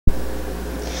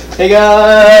Hey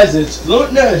guys, it's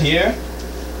fluentInnerd here.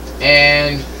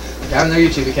 And got another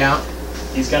YouTube account.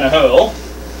 He's gonna hurl.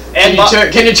 And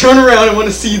can you turn around? I want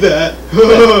to see that.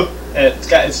 It's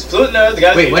fluentInnerd. The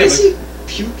guy. Wait, what is he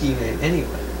puking in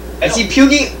anyway? Is he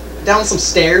puking down some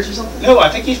stairs or something? No, I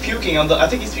think he's puking on the. I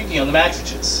think he's puking on the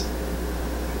mattresses.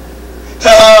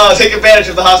 Take advantage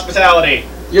of the hospitality.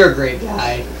 You're a great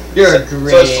guy. You're a great.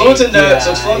 So it's fluentInnerd.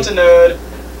 So it's fluentInnerd.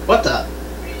 What the?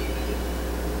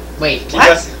 Wait, Keep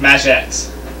what? Mash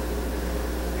X.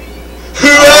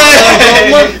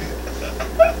 Hooray!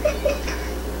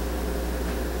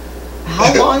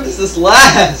 How long does this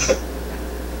last?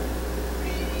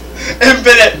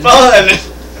 Infinite fun!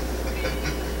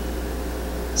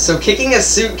 So kicking a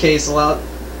suitcase allowed...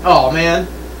 Oh, man.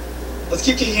 Let's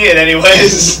keep kicking it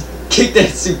anyways. Kick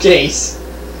that suitcase.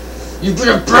 You've been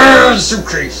a bad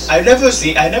suitcase. I've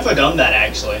never done that,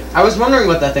 actually. I was wondering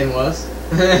what that thing was.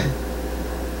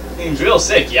 Seems real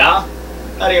sick, yeah?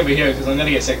 Not over here, because I'm gonna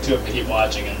get sick too if I keep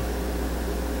watching him.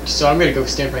 So I'm gonna go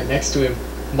stand right next to him.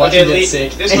 Watch him get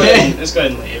sick. Just go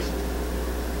ahead and leave.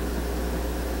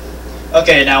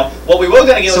 Okay, now, what we were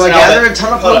gonna get was so an I gathered a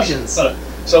ton of potions. Hold on.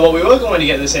 So what we were going to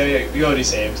get in this area, we already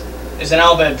saved, is an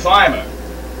Albed Primer.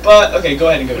 But, okay, go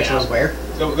ahead and go Which down. was where?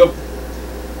 Go.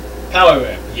 Power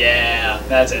Room. Yeah,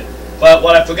 that's it. But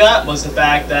what I forgot was the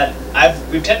fact that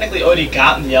we've technically already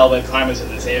gotten the Albed Primers in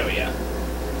this area.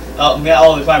 We got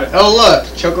all the primers. Oh look,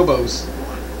 chocobos.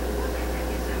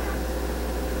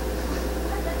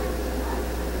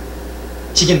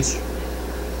 Chickens.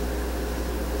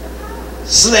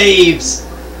 Slaves.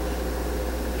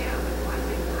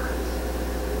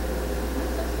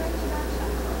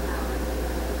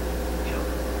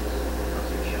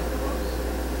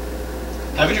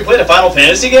 Haven't you played a Final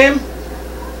Fantasy game?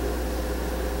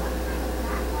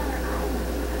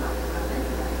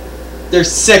 They're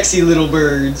sexy little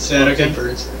birds. Yeah, okay. Big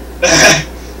birds.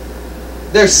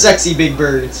 They're sexy big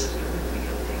birds.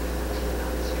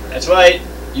 That's right.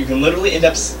 You can literally end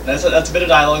up. That's a bit of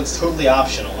dialogue. It's totally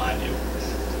optional, mind you.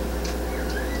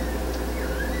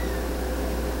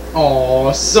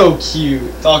 Aw, so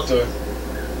cute. Talk to her.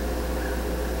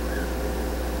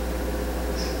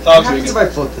 What happens if I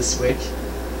flip the switch?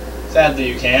 Sadly,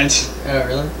 you can't. Oh,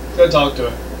 really? Go talk to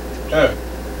her. Her.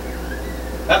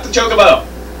 Not the chocobo.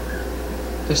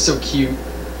 They're so cute.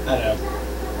 I know.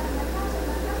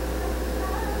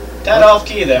 Tad off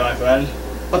key there, my friend.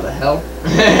 What the hell?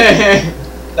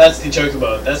 That's the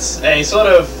chocobo. That's a sort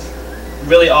of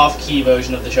really off-key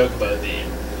version of the chocobo theme.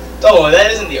 Don't worry,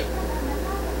 that isn't the...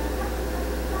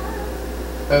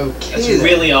 Okay. That's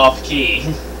really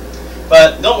off-key.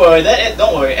 But don't worry,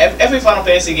 don't worry. Every Final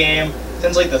Fantasy game,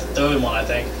 since like the third one I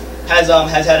think, has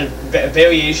had a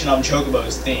variation on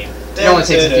Chocobo's theme. It only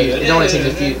takes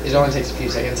a few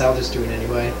seconds. I'll just do it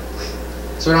anyway.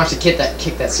 So we don't have to kick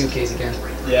that suitcase again.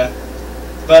 Yeah.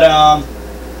 But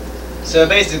so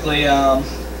basically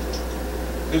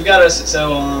we've got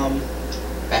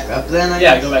back up then. I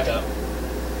yeah, guess? go back up.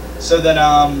 So then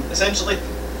essentially,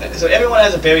 so everyone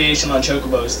has a variation on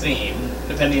Chocobo's theme,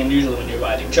 depending on usually when you're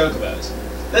riding Chocobos.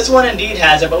 This one indeed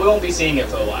has it, but we won't be seeing it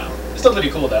for a while. It's still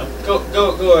pretty cool though.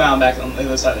 Go around back on the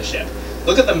other side of the ship.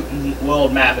 Look at the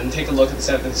world map and take a look at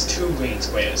there's two green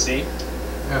squares. See?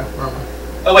 Oh, where am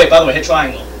I? Oh wait, by the way, hit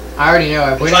triangle. I already know.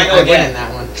 I went in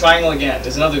that one. Triangle again.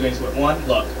 There's another green square. One.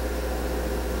 Look.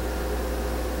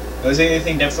 Was there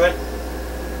anything different?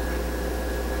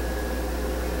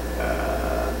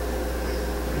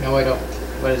 No, I don't.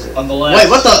 What is it? On the left. Wait,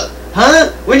 what the?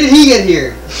 Huh? When did he get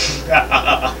here?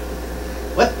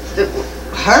 What?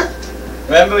 Huh?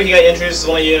 Remember, he got introduced as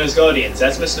one of Yuno's guardians.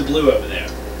 That's Mr. Blue over there.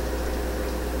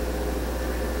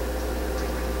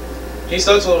 He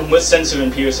starts with sensor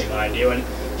and piercing, mind you, and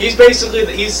he's basically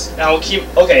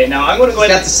okay. Now I'm going to go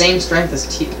ahead. He's got the same strength as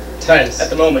Titus. At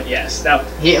the moment, yes. Now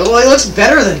he looks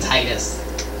better than Titus.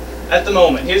 At the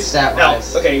moment, he's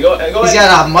stat-wise. Okay, go ahead. He's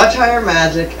got a much higher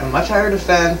magic, a much higher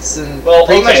defense, and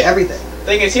pretty much everything.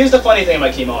 Thing is, here's the funny thing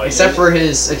about Kimoi. Except for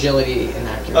his agility and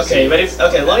accuracy. Okay, but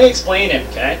let me explain him,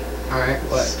 okay? Alright,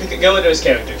 what? Go into his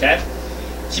character, okay?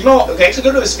 Actually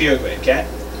go to his sphere grid, okay?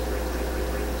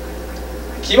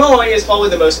 Kimoi is probably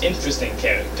the most interesting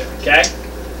character, okay?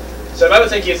 So I would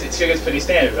think his sphere grid's pretty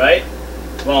standard, right?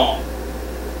 Wrong.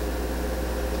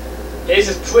 His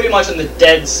is pretty much in the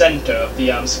dead center of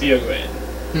the sphere grid.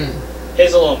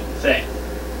 His little thing.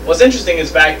 What's interesting is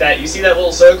the fact that you see that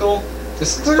little circle?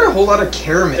 This looks like a whole lot of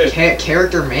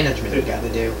character management you gotta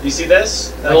do. You see this?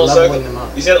 That like little leveling circle? them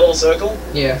up. You see that little circle?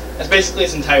 Yeah. That's basically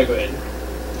its entire grid.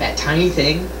 That tiny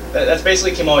thing? That's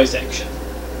basically Kimoi's section.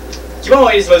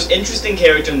 Kimoi is the most interesting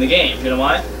character in the game. You know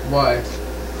why? Why?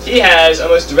 he has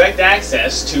almost direct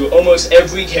access to almost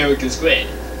every character's grid.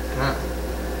 Huh.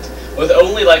 With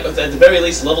only like with at the very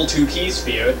least level 2 key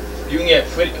sphere, you can get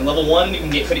level 1. You can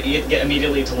get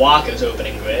immediately to Waka's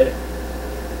opening grid,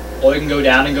 or you can go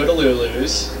down and go to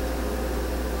Lulu's,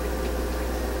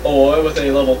 or with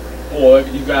a level, or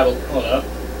you grab a hold up.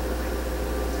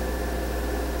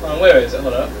 Where is it?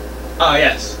 Hold up. Ah,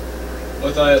 yes.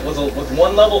 With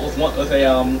one level, with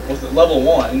level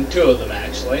 1, 2 of them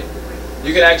actually,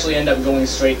 you can actually end up going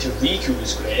straight to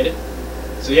Riku's grid.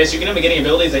 So yes, you can end up getting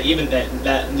abilities that even that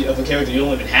of a character you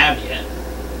don't even have yet,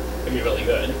 if you're really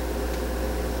good.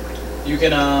 You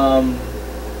can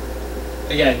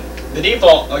again, the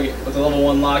default with the level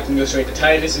 1 lock, you can go straight to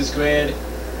Titus's grid.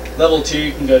 Level 2,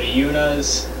 you can go to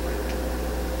Yuna's.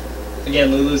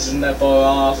 Again, Lulu's isn't that far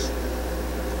off.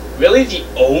 Really, the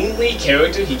only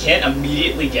character he can't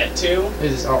immediately get to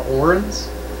is Orin's,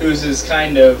 who's is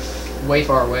kind of way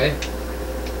far away.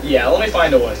 Yeah, let me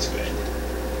find Orin's grid.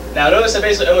 Now, notice that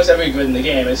basically almost every grid in the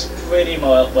game is pretty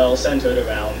well centered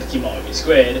around Kimahori's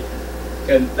grid,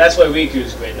 because that's where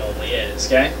Riku's grid normally is.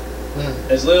 Okay,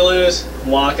 there's Lulu's,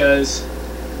 Waka's,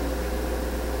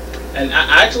 and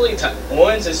actually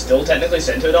Orin's is still technically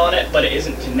centered on it, but it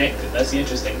isn't connected. That's the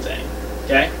interesting thing.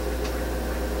 Okay.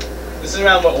 This is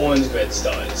around where Orin's grid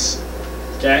starts.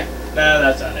 Okay? No,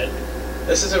 that's not it.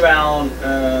 This is around,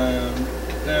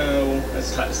 no,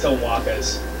 that's still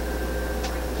Waka's.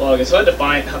 Well, it's hard to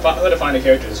find a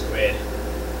character's grid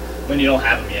when you don't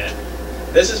have them yet.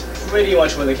 This is pretty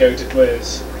much where the character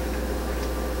was.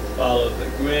 Follow the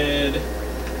grid.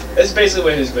 This is basically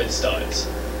where his grid starts.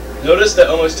 Notice the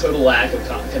almost total lack of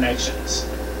connections.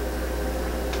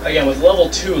 Again, with level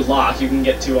 2 lock, you can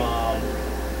get to,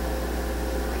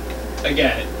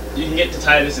 again, you can get to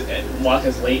Titus and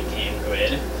Waka's late game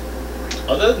grid.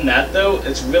 Other than that, though,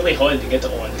 it's really hard to get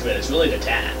to Orin's grid. It's really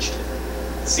detached.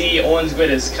 See, Orin's grid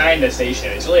is kind of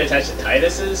stationary. It's really attached to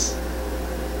Titus's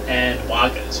and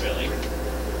Waka's, really.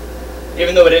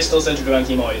 Even though it is still centered around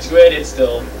Kimahori's grid, it's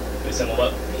still pretty similar.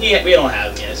 But we don't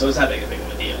have him yet, so it's not big of a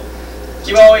deal.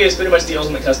 Kimahori is pretty much the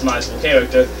ultimate customizable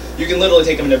character. You can literally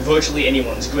take him into virtually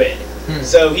anyone's grid.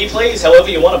 So he plays however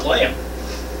you want to play him.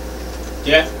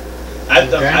 Yeah? I've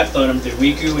thrown him through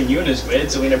Riku and Yuna's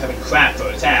grid, so we end up having crap for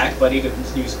attack, but he could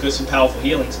use some powerful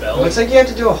healing spells. Looks like you have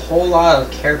to do a whole lot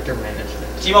of character management.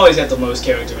 Kimahori's got the most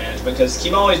character management, because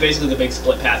Kimahori's basically the big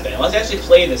split path fan. Let's actually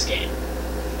play this game.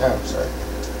 Oh, sorry.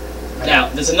 Now,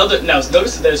 there's another. Now,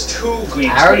 notice that there's 2 green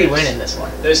squares. I already win in this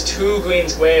one. There's 2 green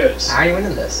squares. I already win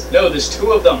in this. No, there's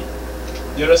 2 of them.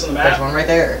 You notice on the map? There's one right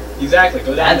there. Exactly,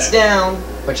 go down That's down,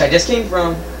 which I just came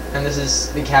from, and this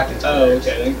is the captain's quarters.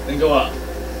 Okay, then go up.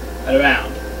 And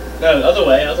around. No, other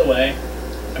way.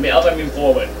 I mean, up, I mean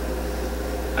forward.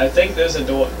 I think there's a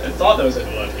door. I thought there was a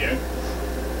door up here.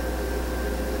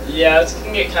 Yeah, it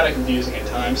can get kind of confusing at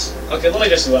times. Okay, let me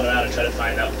just run around and try to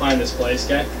find this place,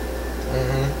 okay?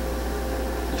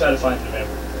 Try to find the map.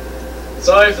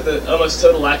 Sorry for the almost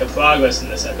total lack of progress in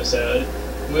this episode.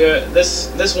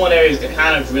 This one area is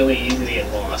kind of really easy to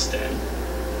get lost in.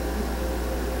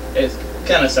 It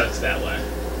kind of sucks that way.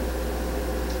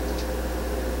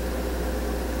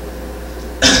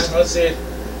 Let's see.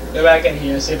 Go back in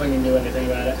here, see if I can do anything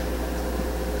about it.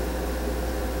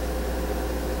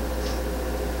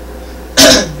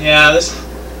 Yeah,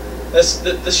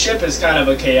 the ship is kind of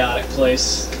a chaotic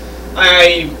place.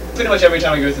 Pretty much every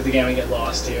time I go through the game, I get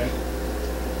lost here.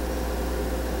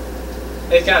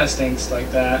 It kind of stinks like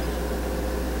that.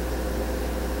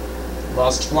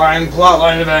 Lost flying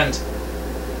plotline event.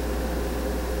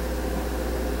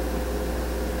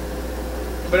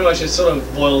 Pretty much it sort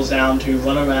of boils down to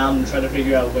run around and try to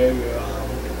figure out where your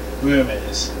room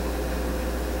is.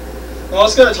 Well,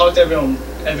 let's go talk to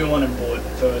everyone on board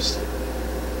first.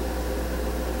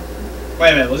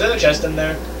 Wait a minute, was there a chest in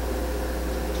there?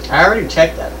 I already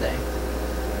checked that thing.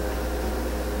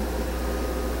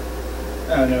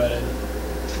 Oh, no, I didn't.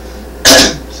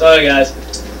 Sorry, guys.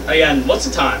 Again, what's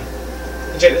the time?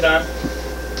 Can you check the time?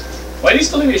 Why do you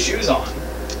still leave your shoes on?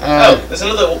 Oh, there's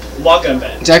another Waka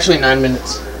event. It's actually 9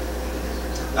 minutes.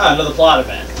 Ah, another plot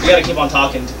event. We gotta keep on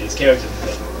talking to these characters.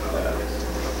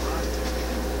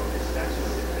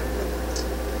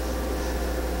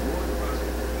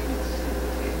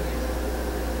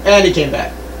 And he came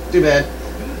back. Too bad.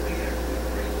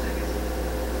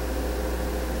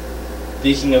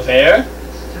 Speaking of hair.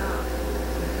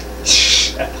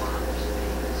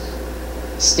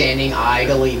 Standing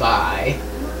idly by.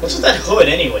 What's with that hood,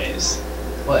 anyways?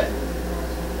 What?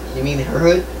 You mean her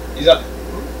hood? He's up.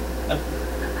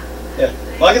 Yeah.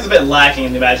 Waka's a bit lacking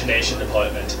in the imagination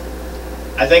department.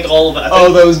 I think all of it.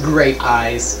 Oh, those great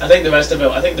eyes. I think the rest of it.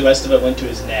 Went to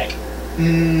his neck.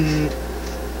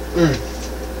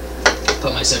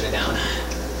 Put my soda down.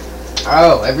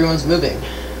 Oh, everyone's moving.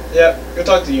 Yep. Go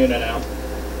talk to Yuna now.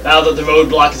 Now that the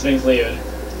roadblock has been cleared.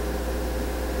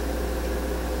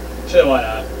 Sure, why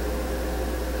not?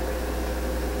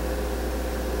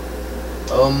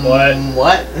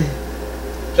 What?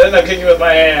 Shouldn't I kick you with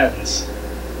my hands?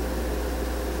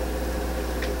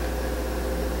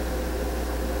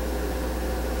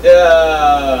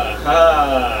 Yeah.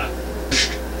 Ha.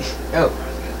 Oh.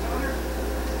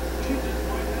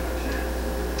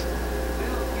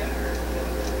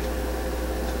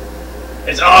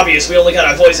 It's obvious we only got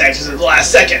our voice actors at the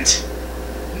last second.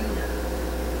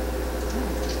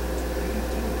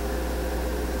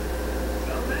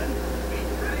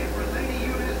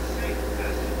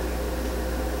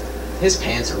 His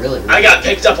pants are really weird. I got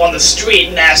picked up on the street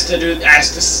and asked to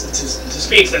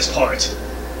speak this part.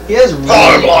 He has really,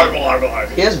 blar.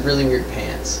 He has really weird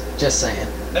pants. Just saying.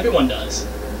 Everyone does.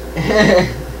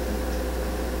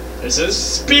 This is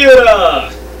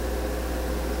Spira!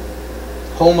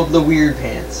 Home of the weird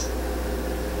pants.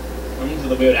 Home of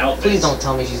the weird outfits. Please don't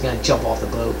tell me she's gonna jump off the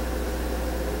boat.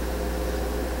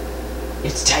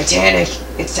 It's Titanic!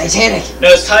 It's Titanic! No,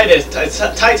 it's Titus. It's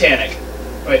Titanic.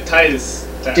 Wait, Titus.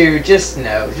 Dude, just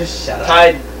shut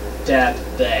up.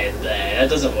 That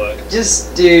doesn't work.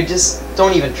 Just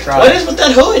don't even try. What is with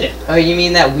that hood? Oh, you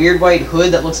mean that weird white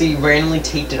hood that looks like you randomly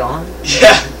taped it on?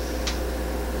 Yeah.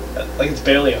 Like it's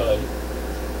barely a hood.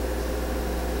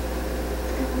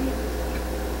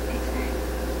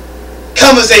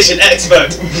 Conversation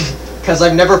expert! Because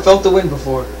I've never felt the wind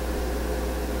before.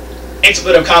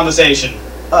 Expert of conversation.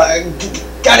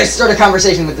 Gotta start a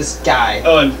conversation with this guy.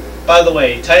 Oh, and by the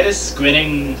way, Titus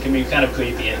grinning can be kind of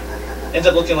creepy. It ends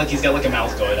up looking like he's got like a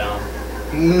mouth guard on.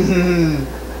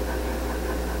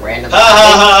 Random. Ha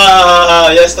ha ha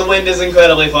ha! Yes, the wind is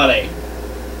incredibly funny.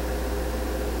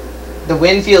 The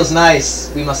wind feels nice.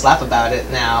 We must laugh about it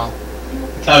now.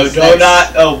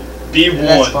 Oh, be warned.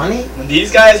 That's funny? When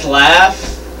these guys laugh...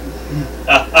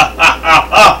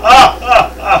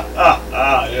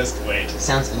 Just wait.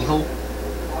 Sounds evil.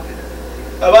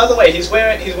 Oh, by the way, he's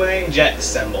wearing Jack's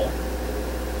symbol.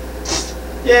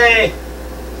 Yay!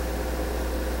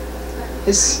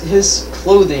 His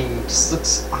clothing just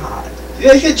looks odd.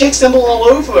 Yeah, he got Jack's symbol all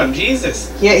over him.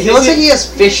 Jesus. Yeah, he looks like he has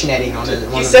fish netting on his.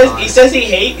 He says he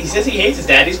hates his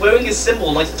dad. He's wearing his symbol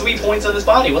in like 3 points on his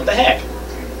body. What the heck?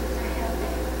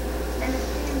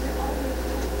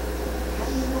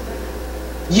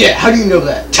 Yeah, how do you know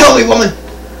that? Tell me, woman!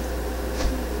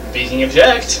 Speaking of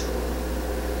Jack.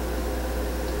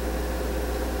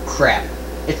 Crap.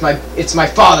 It's my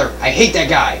father. I hate that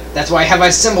guy. That's why I have my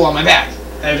symbol on my back.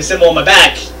 I have a symbol on my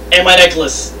back. And my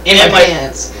necklace. And my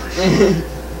pants.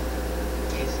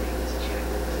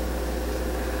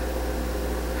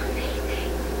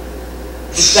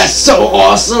 That's so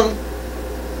awesome!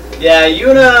 Yeah,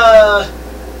 Yuna,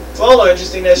 for all her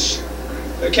interestingness,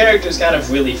 her character is kind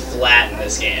of really flat in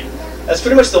this game. That's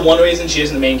pretty much the one reason she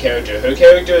isn't the main character. Her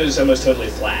character is almost totally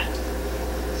flat.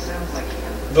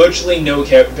 Virtually no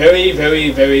very,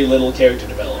 very, very little character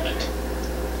development.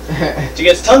 She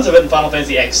gets tons of it in Final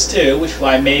Fantasy X2, which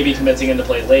I may be convincing him to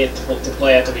play to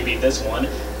play after we beat this one.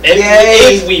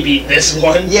 If we beat this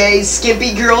one. Yay,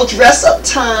 skimpy girl dress up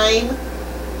time!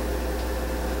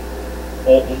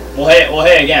 Well,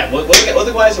 hey, again, we're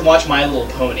the guys who watch My Little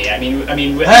Pony. I mean.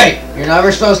 Hey, you're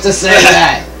never supposed to say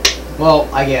that. Well,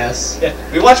 I guess. Yeah,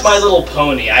 we watch My Little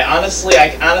Pony. I honestly, I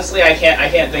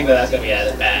can't think that that's gonna be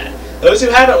as bad. Those who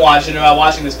haven't watched it or are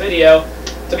watching this video,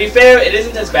 to be fair, it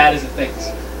isn't as bad as it thinks.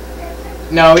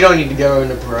 No, we don't need to go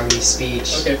into Baroni's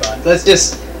speech. Okay, fine. Let's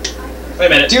just wait a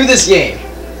minute. Do this game.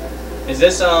 Is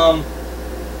this I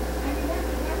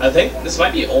think this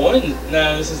might be Orin.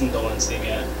 No, this isn't Orin's theme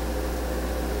yet.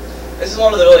 This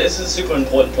is a super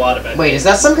important plot event. Wait, is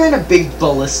that some kind of big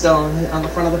ballista on the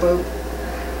front of the boat?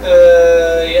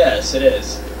 Yes, it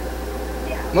is.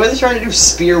 What are they trying to do?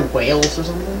 Spear whales or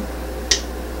something?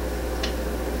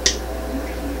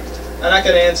 I'm not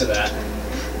gonna answer that.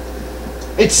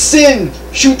 It's Sin!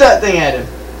 Shoot that thing at him!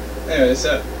 Anyway,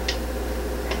 so...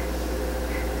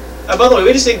 by the way,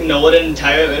 we just ignored an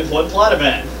entire important plot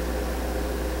event.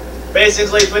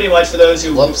 Basically, pretty much for those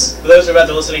who... Whoops. For those who are about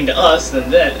to listening to us, then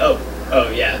that... Oh,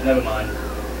 yeah, never mind.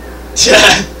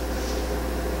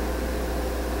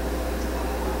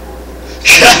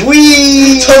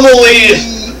 Whee! Tumbleweed!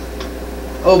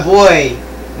 Oh boy.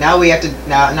 Now we have to...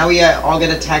 Now we all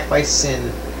get attacked by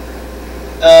Sin.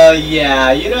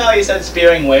 Yeah. You know how you said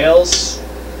spearing whales?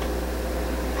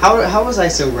 How was I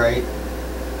so right?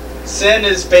 Sin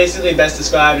is basically best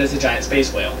described as a giant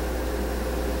space whale.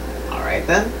 Alright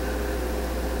then.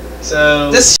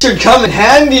 So... This should come in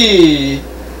handy!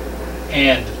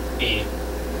 And E.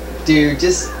 Dude,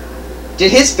 just...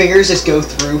 Did his fingers just go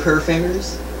through her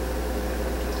fingers?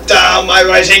 Damn my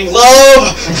writing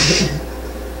glove!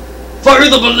 Fire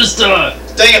the ballista!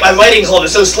 Dang it, my writing glove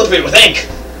is so slippery with ink!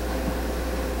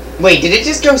 Wait, did it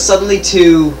just go suddenly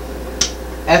to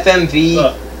FMV?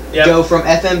 Yep. Go from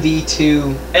FMV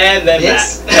to and then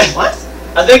this? back. What?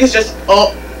 I think it's just...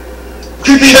 Oh!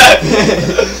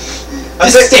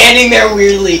 Just standing there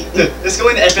weirdly. Just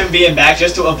going to FMV and back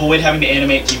just to avoid having to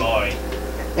animate Kimari.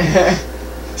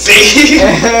 See?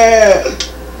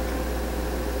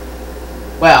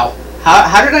 Wow.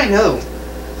 How did I know?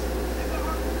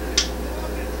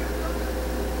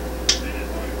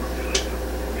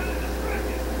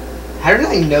 How did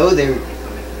I know they were...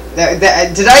 Did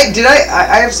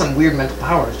I have some weird mental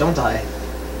powers, don't I?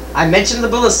 I mentioned the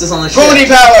ballistas on the ship. Pony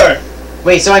power!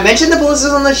 Wait, so I mentioned the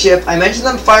ballistas on the ship, I mentioned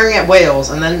them firing at whales,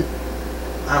 and then...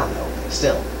 I don't know.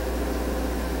 Still.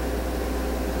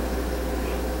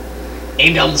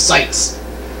 Aim down the sights.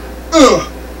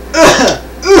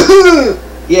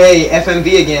 Yay,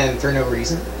 FMV again, for no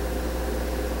reason.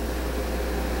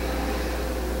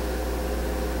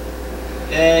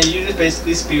 And you just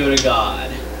basically spew to God.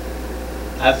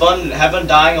 Have fun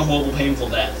dying a horrible, painful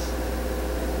death.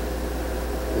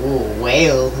 Ooh,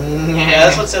 whale. Yeah,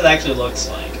 that's what Sin actually looks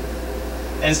like.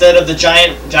 Instead of the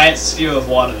giant sphere of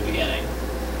water at the beginning.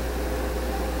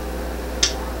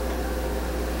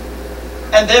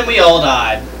 And then we all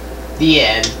died. The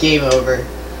end. Game over.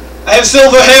 I have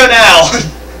silver hair now!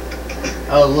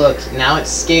 Oh look, now its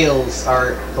scales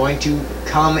are going to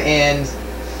come and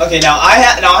Okay, now I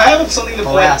have something to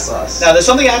point harass us. Now there's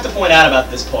something I have to point out about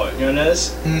this part. You wanna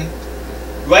notice?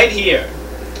 Right here.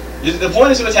 The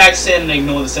point is to attack Sin and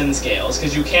ignore the Sin scales,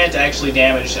 because you can't actually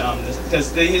damage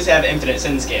because these have infinite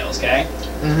Sin scales, okay?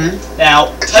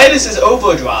 Now, Titus's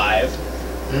overdrive.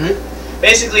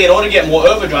 Basically, in order to get more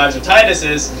overdrives with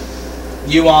Titus's,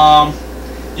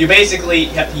 you basically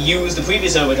have to use the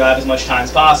previous overdrive as much time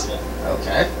as possible.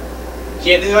 Okay.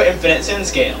 Here, there are infinite Sin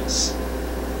scales.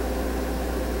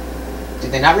 Do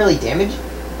they not really damage?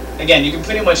 Again, you can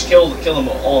pretty much kill them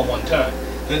all in one turn. You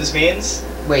know what this means?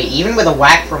 Wait, even with a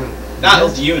whack from... Not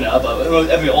with Yuna, but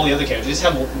all the other characters. Just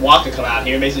have Waka come out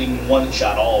here, basically you can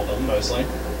one-shot all of them, mostly.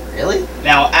 Really?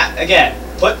 Now, again,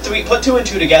 put 2 and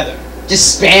 2 together.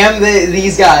 Just spam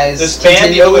these guys. Just spam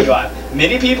the overdrive.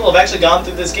 Many people have actually gone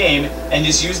through this game and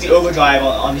just used the overdrive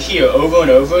on here over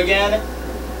and over again,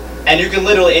 and you can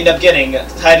literally end up getting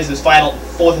Titus's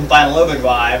fourth and final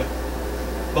overdrive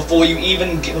before you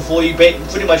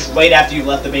pretty much right after you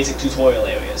left the basic tutorial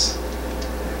areas.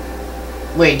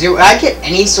 Wait, do I get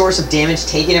any source of damage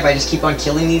taken if I just keep on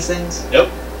killing these things? Nope.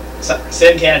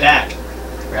 Sin can't attack.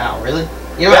 Wow, really?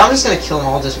 You know what, I'm just gonna kill them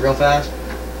all just real fast.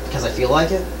 Because I feel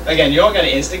like it. Again, you're not gonna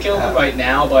insta-kill them right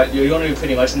now, but you're gonna do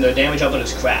pretty much, and their damage output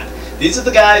is crap. These are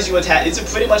the guys you attack. These are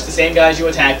pretty much the same guys you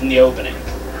attacked in the opening,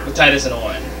 with Titus and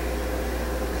Orin.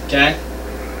 Okay?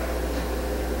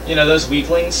 You know, those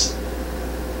weaklings?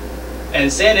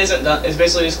 And Sin is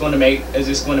basically just going to make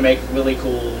really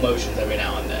cool motions every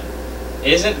now and then.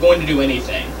 It isn't going to do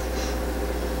anything.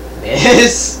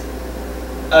 Miss.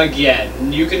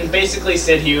 Again, you can basically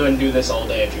sit here and do this all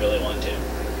day if you really want to.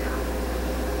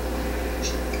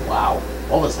 Wow.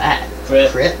 What was that?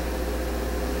 Crit. Crit?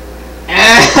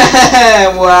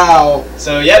 Wow.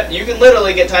 So, yep, you can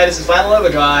literally get Titus's final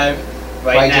overdrive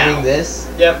right now. By doing this?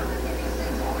 Yep.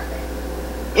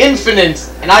 Infinite!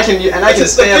 And I can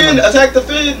spam them. Attack the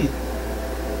fin!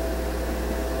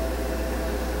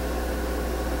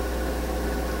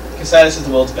 Because Titus is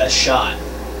the world's best shot.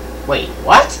 Wait,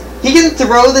 what? He can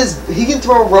throw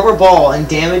a rubber ball and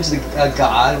damage a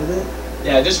god with it?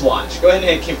 Yeah, just watch. Go ahead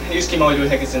and use Kimori to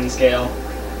attack a Sin scale.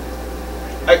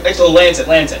 Actually, lance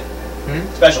it.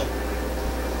 Special.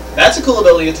 That's a cool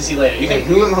ability you get to see later. Wait,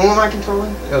 who am I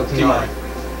controlling? Oh, Kimori.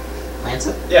 Lance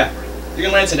it? Yeah. You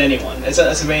can lance at anyone. It's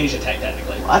a ranged attack,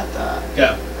 technically. What the?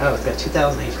 Go. Oh, it's got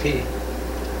 2,000 HP.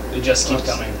 It just keeps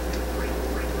coming.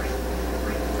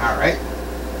 Alright.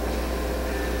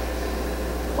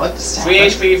 What's 3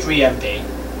 HP, 3 MP.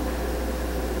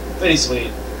 Pretty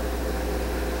sweet.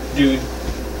 Dude.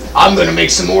 I'm gonna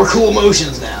make some more cool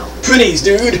motions now. Pretties,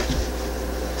 dude!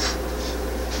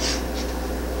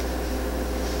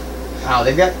 Wow,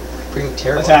 they've got pretty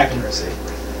terrible accuracy.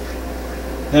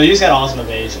 No, you just got awesome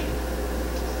evasion.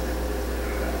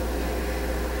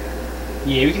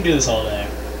 Yeah, we can do this all day.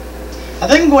 I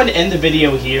think I'm going to end the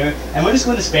video here, and we're just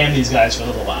going to spam these guys for a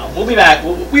little while. We'll be back.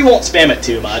 We won't spam it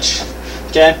too much.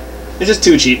 Okay? It's just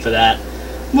too cheap for that.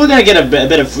 We're gonna get a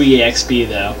bit of free EXP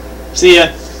though. See ya.